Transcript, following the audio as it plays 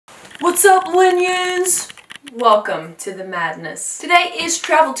What's up, Linions? Welcome to the madness. Today is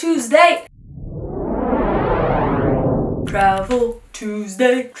Travel Tuesday. Travel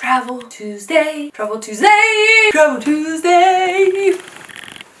Tuesday, Travel Tuesday, Travel Tuesday, Travel Tuesday.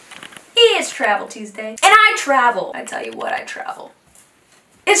 It's Travel Tuesday, and I travel. I tell you what, I travel.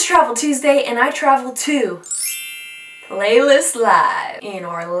 It's Travel Tuesday, and I travel to Playlist Live in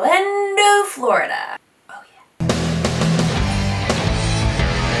Orlando, Florida. Oh yeah.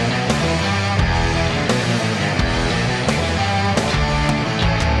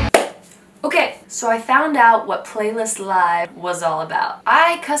 Okay, so I found out what Playlist Live was all about.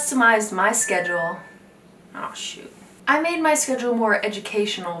 I customized my schedule. Oh shoot. I made my schedule more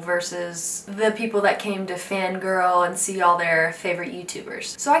educational versus the people that came to fangirl and see all their favorite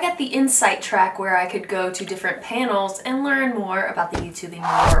YouTubers. So I got the insight track where I could go to different panels and learn more about the YouTubing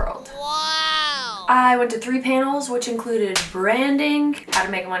world. Wow! I went to 3 panels, which included branding, how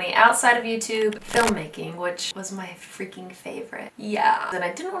to make money outside of YouTube, filmmaking, which was my freaking favorite. Yeah. And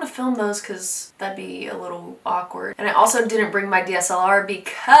I didn't want to film those because that'd be a little awkward. And I also didn't bring my DSLR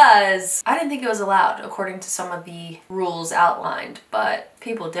because I didn't think it was allowed according to some of the rules outlined, but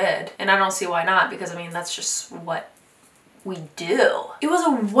people did. And I don't see why not, because I mean, that's just what we do. It was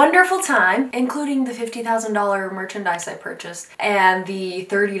a wonderful time, including the $50,000 merchandise I purchased and the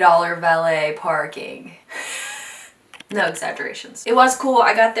 $30 valet parking. No exaggerations. It was cool.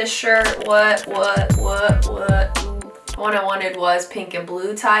 I got this shirt. What? The one I wanted was pink and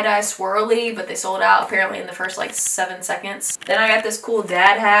blue tie-dye swirly, but they sold out apparently in the first like 7 seconds. Then I got this cool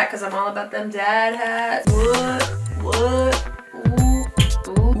dad hat because I'm all about them dad hats. What?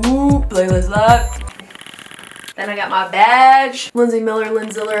 Ooh, Playlist Live. Then I got my badge, Lindsay Miller,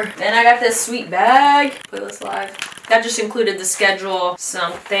 Linziller. Then I got this sweet bag, Playlist Live. That just included the schedule,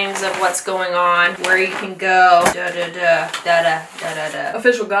 some things of what's going on, where you can go,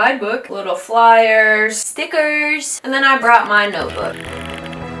 official guidebook, little flyers, stickers, and then I brought my notebook.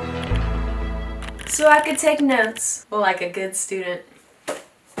 So I could take notes, like a good student.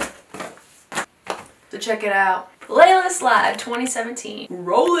 So check it out. Playlist Live 2017.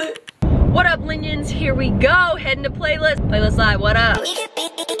 Roll it! What up, Linions? Here we go, heading to Playlist. Playlist Live, what up?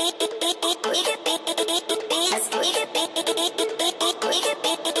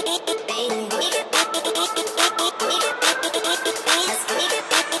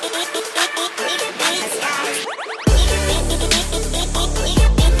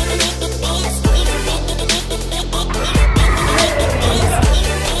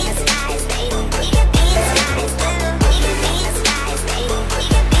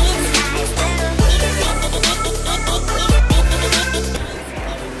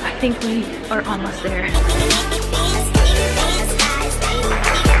 I think we are almost there.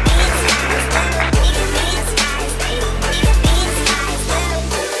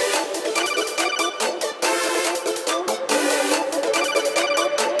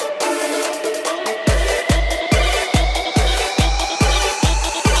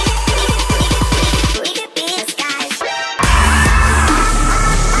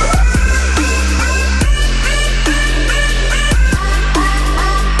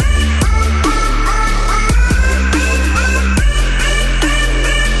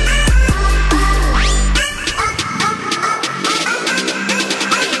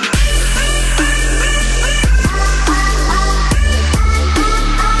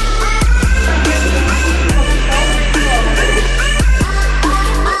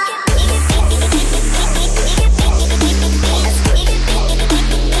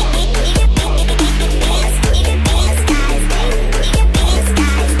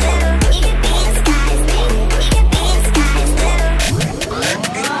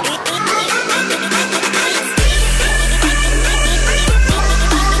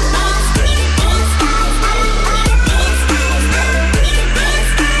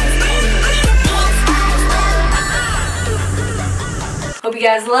 Hope you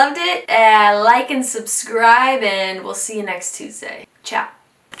guys loved it. Like and subscribe, and we'll see you next Tuesday. Ciao.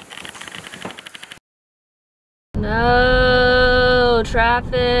 No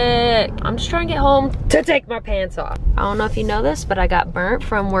traffic. I'm just trying to get home to take my pants off. I don't know if you know this, but I got burnt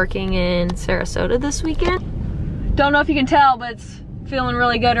from working in Sarasota this weekend. Don't know if you can tell, but it's feeling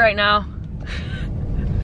really good right now.